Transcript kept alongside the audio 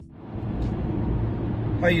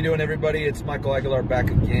How you doing, everybody? It's Michael Aguilar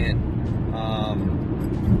back again.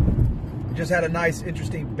 We just had a nice,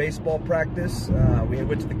 interesting baseball practice. We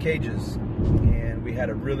went to the cages, and we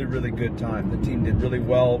had a really, really good time. The team did really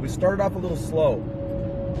well. We started off a little slow.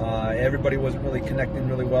 Everybody wasn't really connecting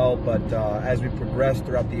really well, but as we progressed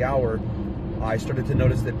throughout the hour, I started to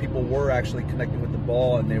notice that people were actually connecting with the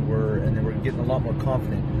ball, and they were getting a lot more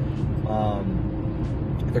confident.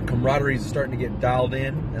 Their camaraderie is starting to get dialed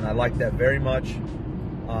in, and I like that very much.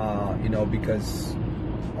 Because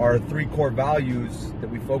our three core values that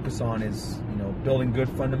we focus on is, building good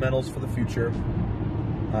fundamentals for the future,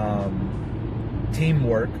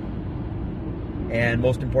 teamwork, and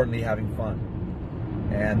most importantly, having fun.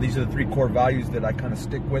 And these are the three core values that I kind of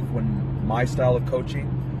stick with when my style of coaching.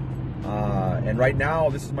 And right now,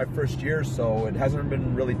 this is my first year, so it hasn't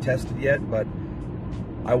been really tested yet, but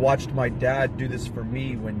I watched my dad do this for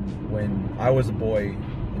me when I was a boy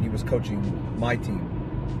and he was coaching my team.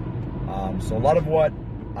 So a lot of what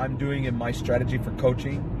I'm doing in my strategy for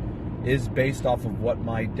coaching is based off of what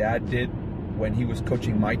my dad did when he was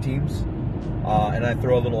coaching my teams. And I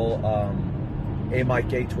throw a little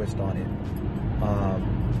Mike A twist on it.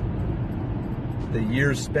 The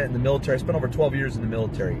years spent in the military, I spent over 12 years in the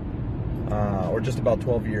military, or just about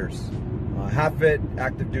 12 years. Half of it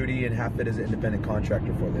active duty and half of it as an independent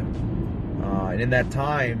contractor for them. And in that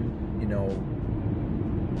time,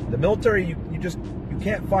 the military, you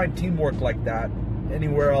can't find teamwork like that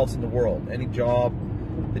anywhere else in the world. Any job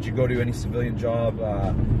that you go to, any civilian job,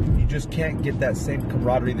 you just can't get that same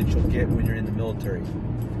camaraderie that you'll get when you're in the military.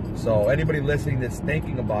 So anybody listening that's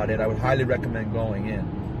thinking about it, I would highly recommend going in.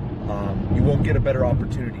 You won't get a better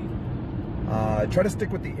opportunity. Try to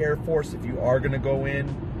stick with the Air Force if you are going to go in,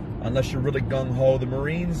 unless you're really gung-ho. The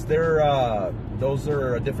Marines, those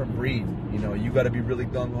are a different breed. You got to be really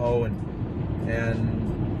gung-ho, and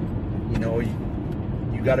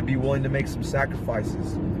you got to be willing to make some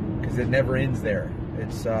sacrifices, because it never ends there.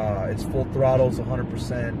 It's full throttles,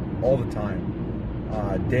 100% all the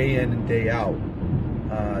time, day in and day out.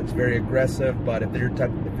 It's very aggressive, but if you're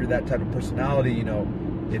that type of personality,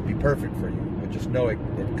 it'd be perfect for you. But just know it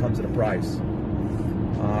comes at a price.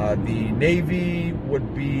 The Navy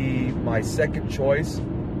would be my second choice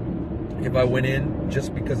if I went in,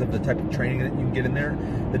 just because of the type of training that you can get in there.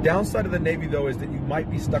 The downside of the Navy, though, is that you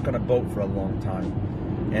might be stuck on a boat for a long time.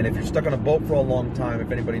 And if you're stuck on a boat for a long time, if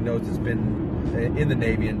anybody knows has been in the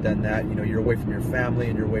Navy and done that, you're away from your family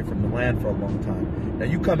and you're away from the land for a long time. Now,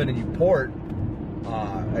 you come in and you port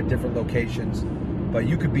at different locations, but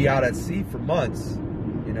you could be out at sea for months,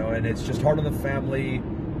 and it's just hard on the family.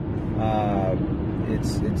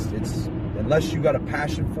 It's unless you got a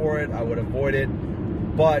passion for it, I would avoid it.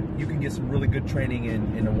 But you can get some really good training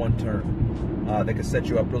in a one term that can set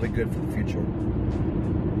you up really good for the future.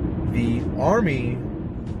 The Army,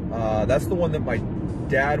 that's the one that my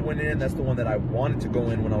dad went in. That's the one that I wanted to go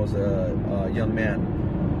in when I was a young man.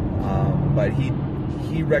 But he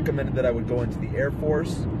recommended that I would go into the Air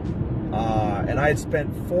Force. And I had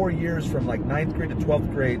spent 4 years from like 9th grade to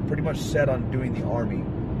 12th grade pretty much set on doing the Army.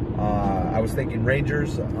 I was thinking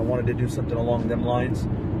Rangers. I wanted to do something along them lines.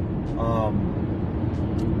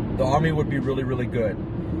 The Army would be really, really good.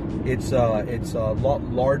 It's a lot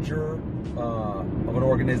larger of an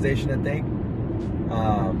organization, I think.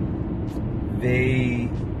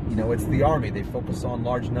 It's the Army. They focus on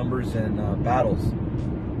large numbers and battles.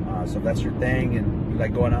 So if that's your thing and you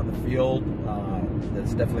like going out in the field,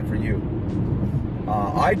 that's definitely for you.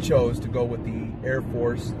 I chose to go with the Air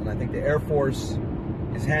Force, and I think the Air Force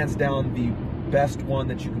is hands down the best one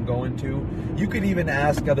that you can go into. You could even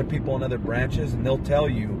ask other people in other branches, and they'll tell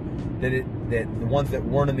you that the ones that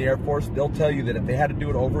weren't in the Air Force, they'll tell you that if they had to do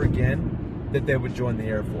it over again, that they would join the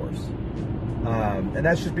Air Force. And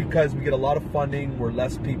that's just because we get a lot of funding. We're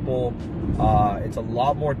less people. It's a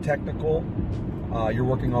lot more technical. You're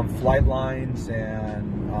working on flight lines and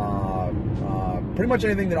pretty much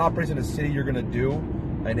anything that operates in a city you're going to do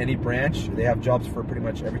in any branch. They have jobs for pretty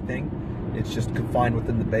much everything. It's just confined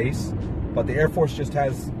within the base. But the Air Force just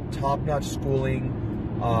has top-notch schooling.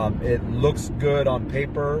 It looks good on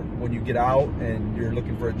paper when you get out and you're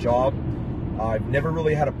looking for a job. I've never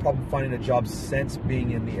really had a problem finding a job since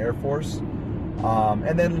being in the Air Force.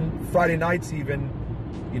 And then Friday nights even,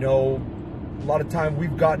 a lot of time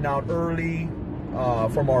we've gotten out early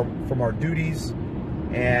from our duties,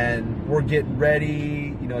 and we're getting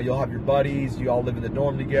ready. You'll have your buddies, you all live in the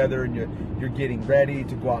dorm together, and you're getting ready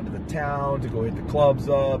to go out into the town, to go hit the clubs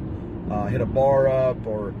up, hit a bar up,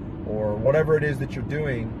 or whatever it is that you're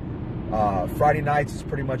doing. Friday nights is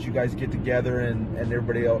pretty much you guys get together and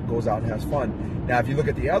everybody else goes out and has fun. Now, if you look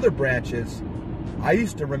at the other branches, I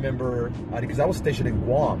used to remember, because I was stationed in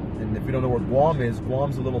Guam, and if you don't know where Guam is,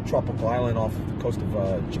 Guam's a little tropical island off the coast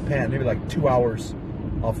of Japan, maybe like 2 hours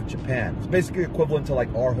off of Japan. It's basically equivalent to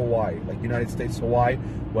like our Hawaii, like United States Hawaii.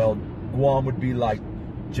 Well, Guam would be like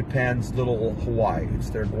Japan's little Hawaii.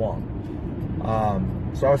 It's their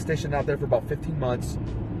Guam. So I was stationed out there for about 15 months,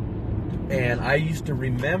 and I used to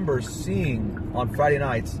remember seeing on Friday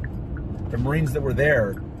nights the Marines that were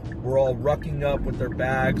there were all rucking up with their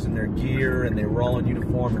bags and their gear, and they were all in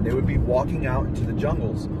uniform, and they would be walking out into the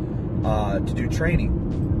jungles to do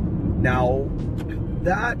training. Now,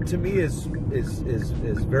 that to me is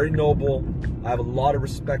very noble. I have a lot of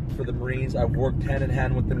respect for the Marines. I've worked hand in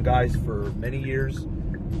hand with them guys for many years,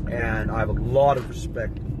 and I have a lot of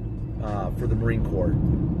respect for the Marine Corps.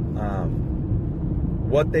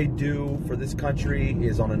 What they do for this country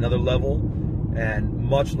is on another level, and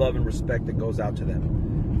much love and respect that goes out to them.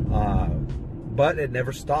 But it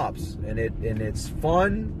never stops, and it's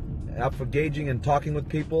fun after gauging and talking with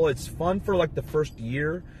people. It's fun for like the first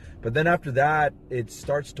year, but then after that, it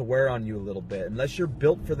starts to wear on you a little bit. Unless you're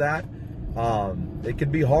built for that, it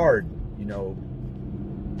can be hard. You know,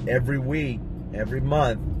 every week, every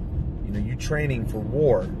month, you know, you training for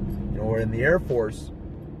war. You know, we're in the Air Force.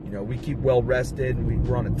 You know, we keep well rested, and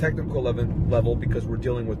we're on a technical level because we're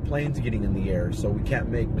dealing with planes getting in the air, so we can't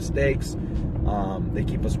make mistakes. They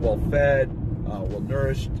keep us well fed, well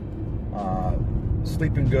nourished,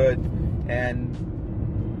 sleeping good, and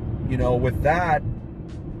you know, with that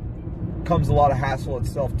comes a lot of hassle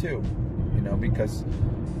itself too. You know, because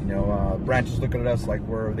you know, branches looking at us like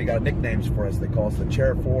they got nicknames for us. They call us the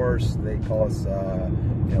Chair Force. They call us you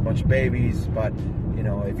know, a bunch of babies. But you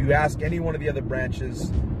know, if you ask any one of the other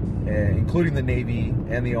branches, including the Navy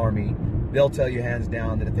and the Army, they'll tell you hands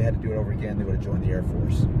down that if they had to do it over again, they would have joined the Air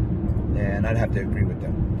Force. And I'd have to agree with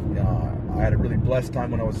them. I had a really blessed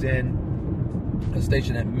time when I was in. I was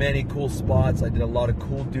stationed at many cool spots. I did a lot of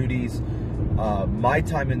cool duties. My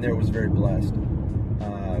time in there was very blessed.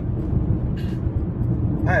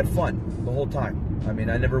 I had fun the whole time. I mean,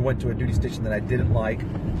 I never went to a duty station that I didn't like.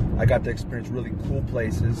 I got to experience really cool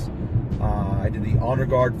places. I did the Honor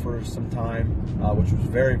Guard for some time, which was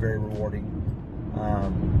very, very rewarding.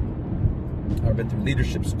 I've been through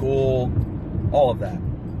leadership school, all of that.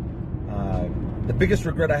 The biggest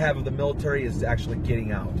regret I have of the military is actually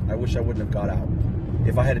getting out. I wish I wouldn't have got out.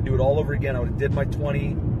 If I had to do it all over again, I would have did my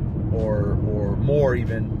 20 or more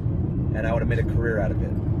even, and I would have made a career out of it.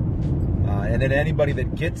 And then anybody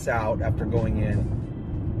that gets out after going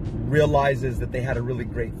in realizes that they had a really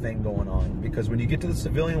great thing going on. Because when you get to the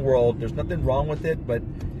civilian world, there's nothing wrong with it, but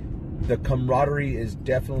the camaraderie is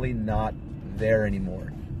definitely not there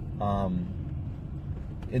anymore.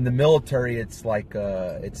 In the military, it's like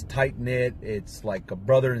it's tight-knit. It's like a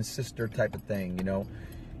brother and sister type of thing, you know.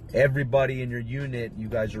 Everybody in your unit, you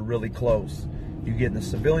guys are really close. You get in the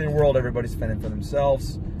civilian world, everybody's fending for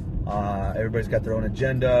themselves. Everybody's got their own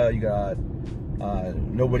agenda. You got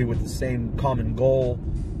nobody with the same common goal.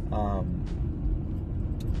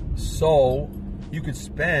 So you could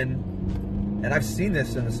spend, and I've seen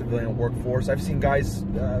this in the civilian workforce, I've seen guys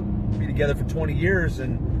be together for 20 years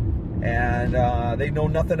and they know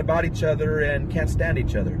nothing about each other and can't stand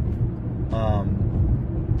each other.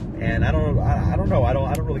 And I don't know. I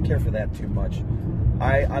don't really care for that too much.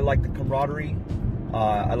 I like the camaraderie.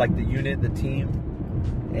 I like the unit, the team.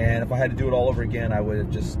 And if I had to do it all over again, I would have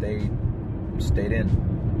just stayed in.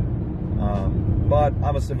 But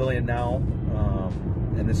I'm a civilian now,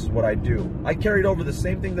 and this is what I do. I carried over the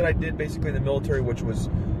same thing that I did basically in the military, which was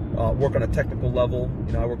work on a technical level.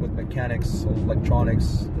 You know, I work with mechanics,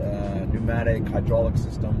 electronics, pneumatic, hydraulic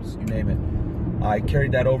systems, you name it. I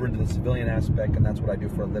carried that over into the civilian aspect, and that's what I do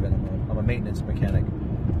for a living. I'm a maintenance mechanic.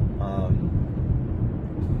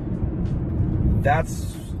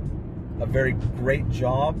 That's a very great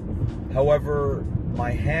job. However,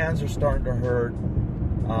 my hands are starting to hurt,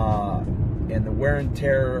 and the wear and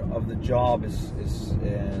tear of the job and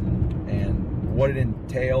what it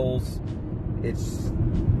entails, it's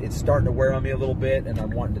starting to wear on me a little bit, and I'm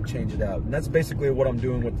wanting to change it out. And that's basically what I'm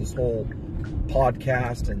doing with this whole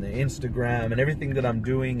podcast and the Instagram and everything that I'm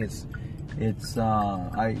doing. I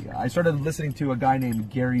started listening to a guy named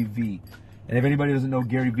Gary Vee. And if anybody doesn't know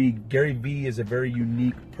Gary Vee is a very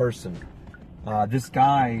unique person. This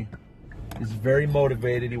guy is very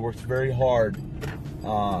motivated. He works very hard.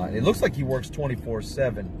 It looks like he works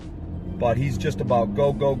 24/7, but he's just about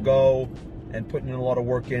go, go, go, and putting in a lot of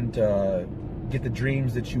work in to get the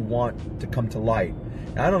dreams that you want to come to light.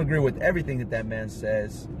 Now, I don't agree with everything that man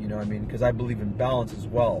says, you know what I mean, because I believe in balance as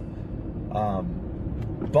well.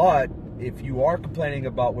 But if you are complaining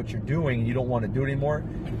about what you're doing and you don't want to do it anymore,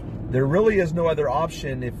 there really is no other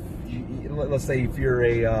option. If let's say if you're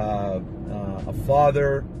a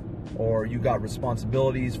father, or you got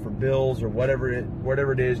responsibilities for bills or whatever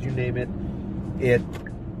it is, you name it,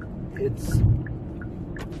 it's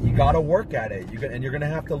you got to work at it. And you're going to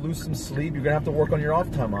have to lose some sleep. You're going to have to work on your off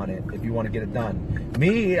time on it if you want to get it done.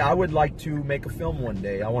 Me, I would like to make a film one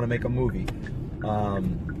day. I want to make a movie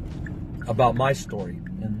about my story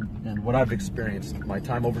and what I've experienced, my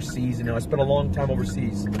time overseas. You know, I spent a long time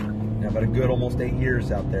overseas. You know, about a good almost 8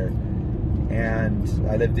 years out there. And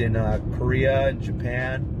I lived in Korea and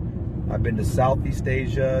Japan. I've been to Southeast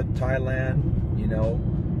Asia, Thailand, you know.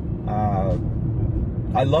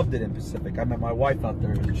 I loved it in Pacific. I met my wife out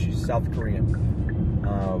there. She's South Korean.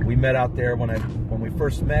 We met out there. When we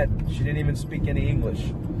first met, she didn't even speak any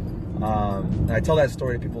English. And I tell that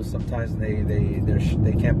story to people sometimes, and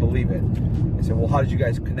they can't believe it. They say, "Well, how did you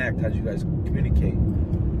guys connect? How did you guys communicate?"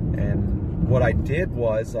 And what I did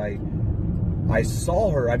was I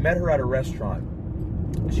saw her. I met her at a restaurant.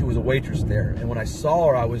 She was a waitress there, and when I saw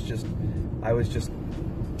her, I was just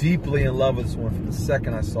deeply in love with this woman from the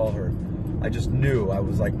second I saw her. I just knew. I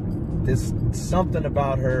was like, this something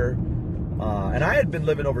about her. And I had been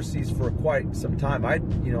living overseas for quite some time. I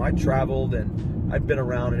traveled and I'd been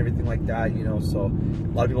around and everything like that. You know, so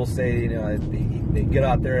a lot of people say, you know, they get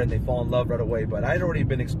out there and they fall in love right away. But I'd already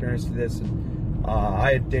been experienced to this, and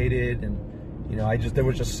I had dated, and you know, there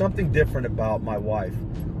was just something different about my wife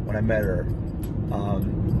when I met her.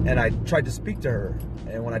 And I tried to speak to her,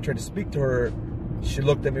 and when I tried to speak to her, she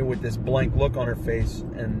looked at me with this blank look on her face,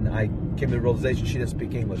 and I came to the realization she didn't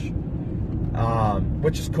speak English,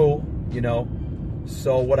 which is cool, you know.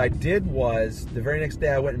 So what I did was, the very next day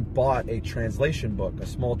I went and bought a translation book, a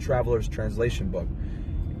small traveler's translation book,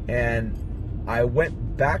 and I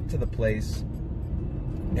went back to the place,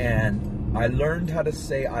 and I learned how to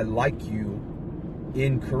say "I like you"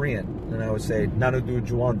 in Korean, and I would say "나누두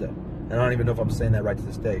좋아한다." And I don't even know if I'm saying that right to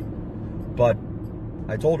this day. But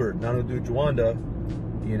I told her, "나누두 좋아한다,"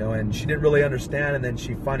 you know, and she didn't really understand. And then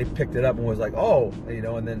she finally picked it up and was like, "Oh," you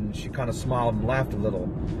know, and then she kind of smiled and laughed a little.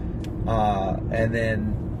 And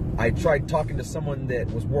then I tried talking to someone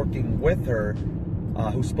that was working with her,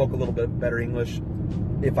 who spoke a little bit better English,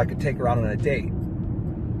 if I could take her out on a date.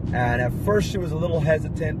 And at first she was a little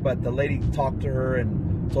hesitant, but the lady talked to her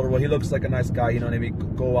and told her, "Well, he looks like a nice guy, you know, maybe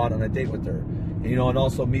go out on a date with her." You know, and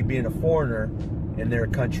also me being a foreigner in their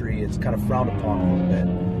country, it's kind of frowned upon a little bit.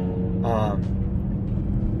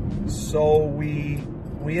 So we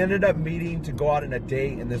ended up meeting to go out on a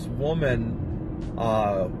date, and this woman,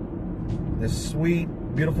 this sweet,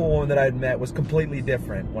 beautiful woman that I had met, was completely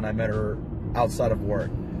different when I met her outside of work.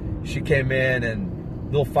 She came in and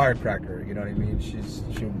little firecracker, you know what I mean? She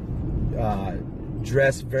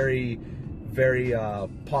dressed very, very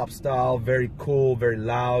pop style, very cool, very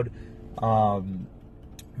loud.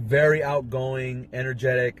 Very outgoing,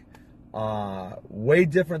 energetic, way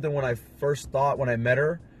different than when I first thought when I met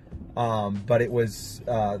her, but it was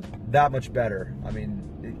that much better. I mean,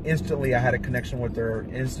 instantly I had a connection with her.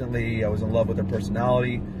 Instantly I was in love with her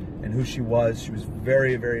personality and who she was. She was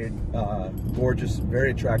very, very gorgeous,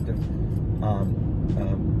 very attractive,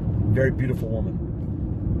 very beautiful woman.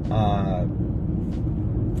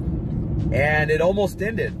 And it almost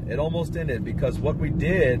ended. It almost ended because what we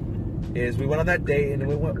did is we went on that date, and it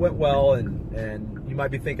went well, and you might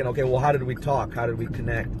be thinking, okay, well, how did we talk? How did we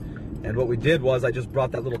connect? And what we did was I just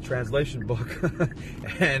brought that little translation book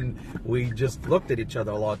and we just looked at each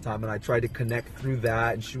other a lot of time, and I tried to connect through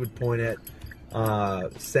that, and she would point at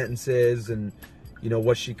sentences and, you know,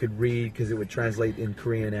 what she could read, because it would translate in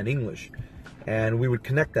Korean and English, and we would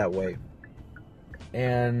connect that way.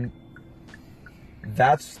 And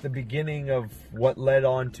that's the beginning of what led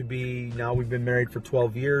on to be, now we've been married for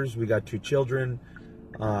 12 years. We got 2 children.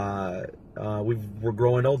 We're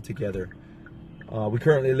growing old together. We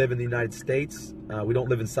currently live in the United States. We don't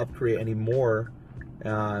live in South Korea anymore.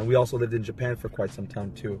 And we also lived in Japan for quite some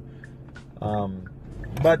time too.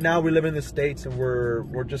 But now we live in the States, and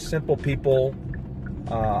we're just simple people.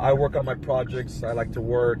 I work on my projects. I like to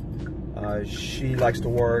work. She likes to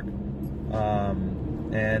work.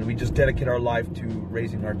 And we just dedicate our life to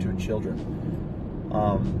raising our 2 children.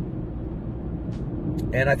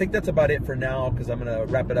 And I think that's about it for now, because I'm going to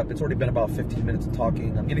wrap it up. It's already been about 15 minutes of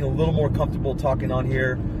talking. I'm getting a little more comfortable talking on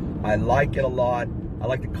here. I like it a lot. I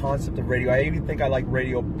like the concept of radio. I even think I like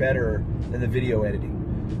radio better than the video editing,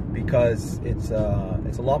 because it's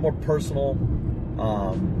a lot more personal.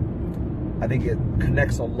 I think it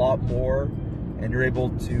connects a lot more, and you're able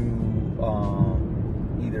to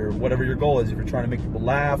either whatever your goal is, if you're trying to make people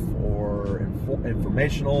laugh or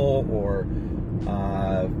informational, or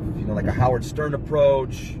you know, like a Howard Stern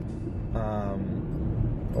approach,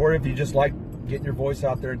 or if you just like getting your voice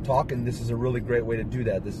out there and talking, this is a really great way to do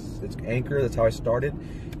that. It's Anchor. That's how I started.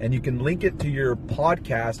 And you can link it to your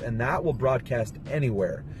podcast, and that will broadcast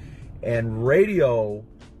anywhere. And radio,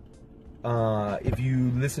 if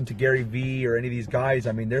you listen to Gary Vee or any of these guys,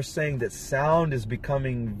 I mean, they're saying that sound is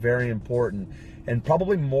becoming very important, and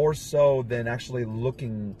probably more so than actually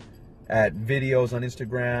looking at videos on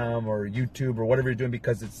Instagram or YouTube or whatever you're doing,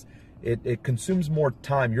 because it consumes more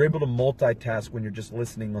time. You're able to multitask when you're just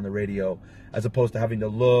listening on the radio, as opposed to having to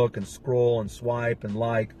look and scroll and swipe and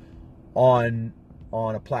like on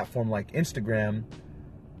a platform like Instagram.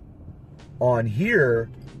 On here,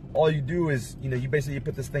 all you do is, you basically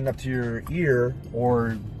put this thing up to your ear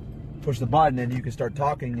or push the button and you can start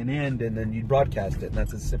talking and then you broadcast it, and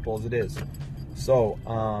that's as simple as it is. So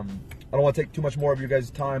I don't want to take too much more of your guys'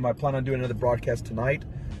 time. I plan on doing another broadcast tonight,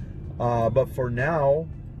 but for now,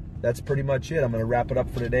 that's pretty much it. I'm going to wrap it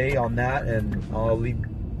up for today on that, and I'll leave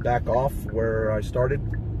back off where I started,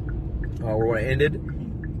 where I ended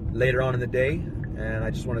later on in the day. And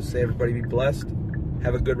I just want to say, everybody be blessed.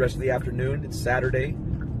 Have a good rest of the afternoon. It's Saturday.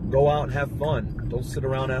 Go out and have fun. Don't sit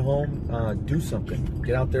around at home. Do something.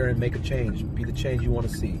 Get out there and make a change. Be the change you want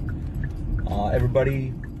to see.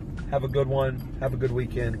 Everybody, have a good one. Have a good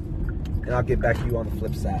weekend. And I'll get back to you on the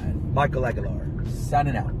flip side. Michael Aguilar,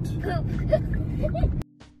 signing out.